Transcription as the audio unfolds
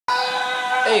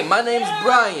Hey, my name's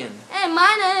Brian. Hey,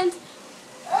 my name's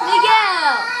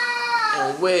Miguel.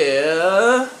 And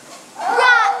we're...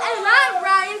 And I'm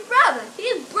Brian's brother.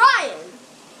 He's Brian.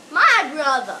 My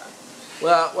brother.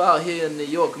 Well, we're out here in New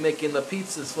York making the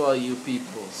pizzas for you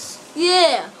peoples.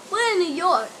 Yeah, we're in New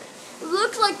York. It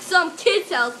looks like some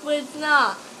kid's house, but it's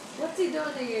not. What's he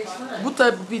doing to your son? What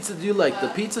type of pizza do you like? The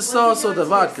pizza sauce or the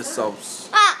vodka sauce?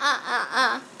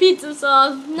 Pizza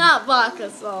sauce, not vodka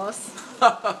sauce.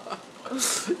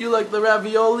 You like the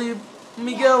ravioli,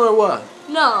 Miguel, or what?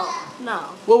 No.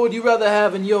 What would you rather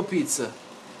have in your pizza?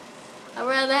 I'd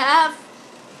rather have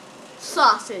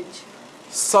sausage.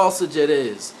 Sausage it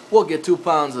is. We'll get 2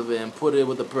 pounds of it and put it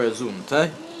with the presunto,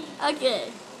 eh?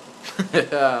 Okay.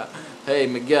 Hey,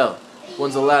 Miguel,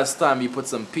 when's the last time you put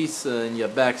some pizza in your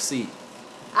back seat?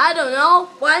 I don't know.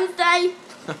 Wednesday?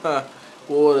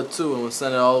 We'll order 2 and we'll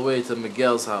send it all the way to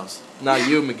Miguel's house. Not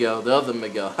you, Miguel, the other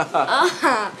Miguel.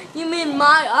 You mean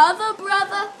my other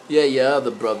brother? Yeah, your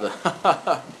other brother.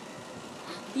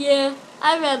 Yeah,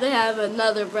 I'd rather have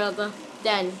another brother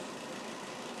than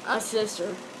a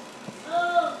sister.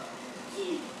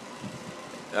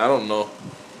 I don't know.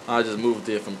 I just moved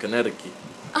here from Connecticut.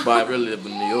 But I really live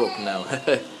in New York now.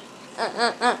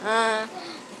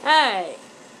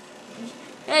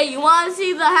 Hey, you want to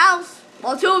see the house?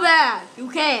 Well, too bad. You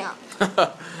can't.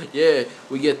 Yeah,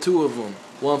 we get 2 of them.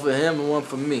 1 for him and 1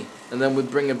 for me. And then we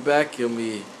bring it back and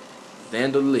we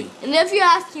dandle. And if you're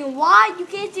asking why you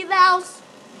can't see the house,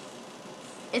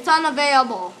 it's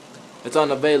unavailable. It's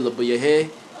unavailable, you hear?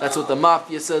 That's what the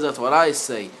mafia says, that's what I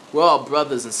say. We're all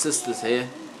brothers and sisters here.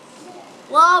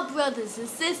 We're all brothers and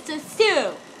sisters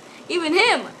too. Even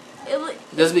him.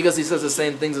 Just because he says the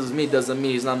same things as me doesn't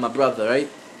mean he's not my brother, right?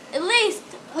 At least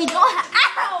we don't have...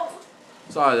 Ow!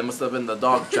 Sorry, that must have been the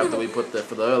dog trap that we put there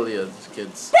for the earlier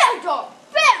kids. Bad dog!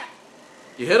 Bad!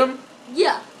 You hit him?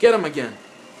 Yeah. Get him again.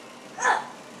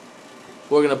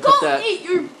 We're gonna put Don't eat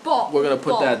your ball. We're gonna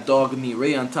put that dog meat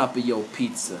right on top of your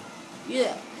pizza.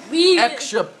 Yeah.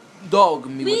 Extra dog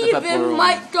meat with the pepperoni. We even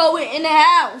might throw it in the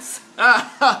house.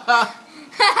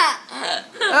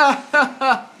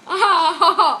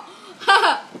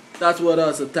 That's what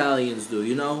us Italians do,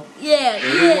 you know? Yeah.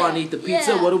 When we want to eat the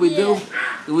pizza, what do?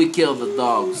 We kill the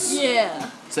dogs. Yeah.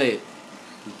 Say it.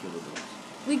 We kill the dogs.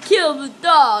 We kill the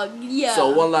dog, yeah. So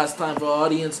one last time for our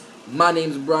audience, my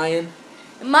name's Brian.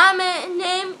 My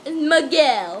name is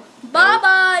Miguel.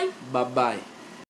 Bye-bye. Bye-bye.